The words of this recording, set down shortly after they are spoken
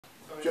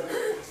Start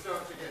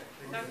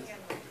again.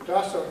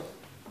 Dasser.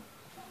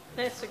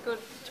 That's a good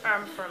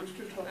term for him.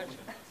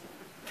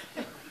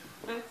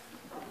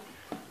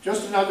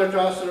 Just another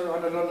Dasser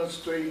on a London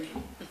street,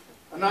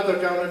 another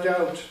down and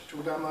out to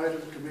them idle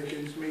to make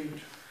ends meet.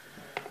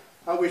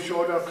 How we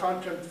showed our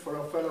contempt for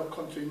our fellow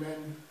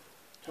countrymen,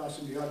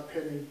 tossing the odd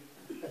penny,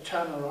 a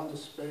tanner on the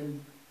spin.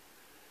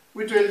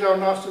 We drilled our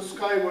nostrils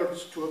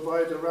skywards to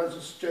avoid the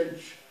rancid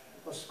stench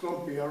of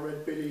Scrumpy or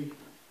Red Billy,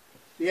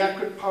 the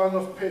acrid pong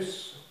of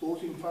piss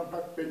oozing from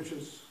back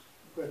benches,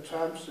 where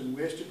tramps in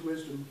wasted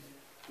wisdom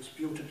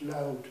disputed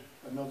loud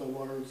another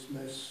world's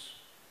mess.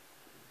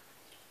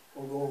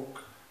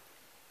 O'Rourke,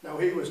 now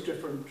he was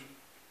different.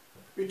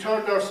 We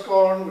turned our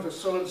scorn with a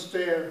sullen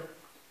stare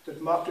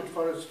that mocked it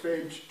for its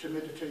strange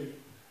timidity.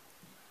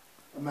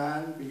 A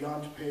man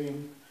beyond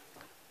pain,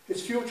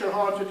 his future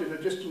haunted in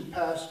a distant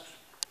past.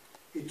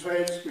 He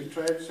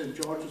retreads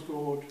St. George's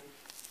Road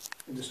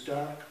in the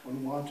stark,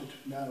 unwanted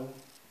now.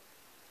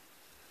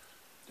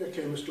 There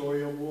came a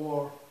story of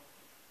war,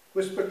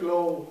 whispered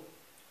low,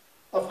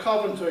 of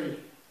Coventry,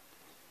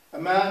 a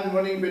man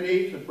running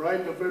beneath a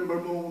bright November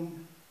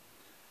moon,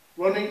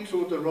 running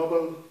through the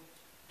rubble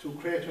to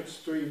cratered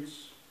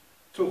streets,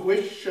 to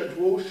whish and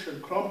whoosh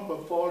and crump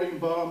of falling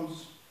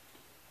bombs,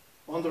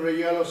 under a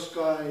yellow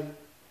sky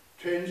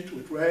tinged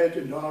with red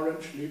and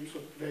orange leaps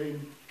of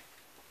flame,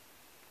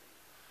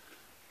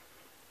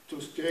 to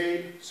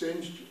stale,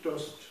 singed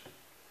dust,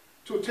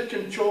 to thick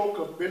and choke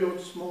of billowed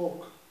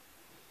smoke,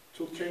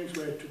 to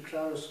Kingsway to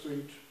Clara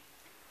Street,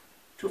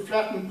 to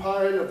flattened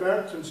pile of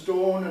earth and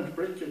stone and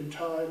brick and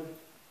tile,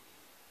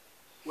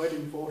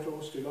 wedding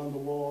photos still on the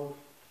wall,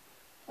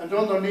 and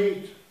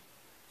underneath,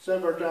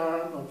 severed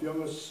arm of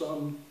youngest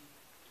son,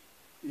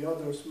 the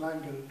others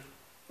mangled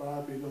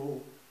far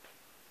below.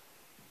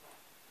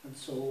 And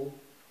so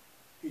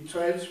he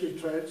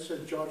retreads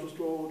St. George's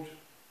Road,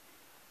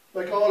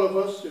 like all of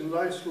us in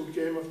life's rude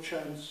game of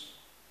chance,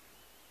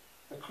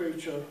 a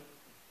creature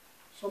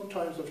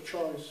sometimes of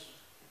choice,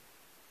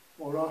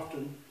 more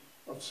often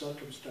of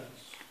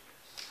circumstance.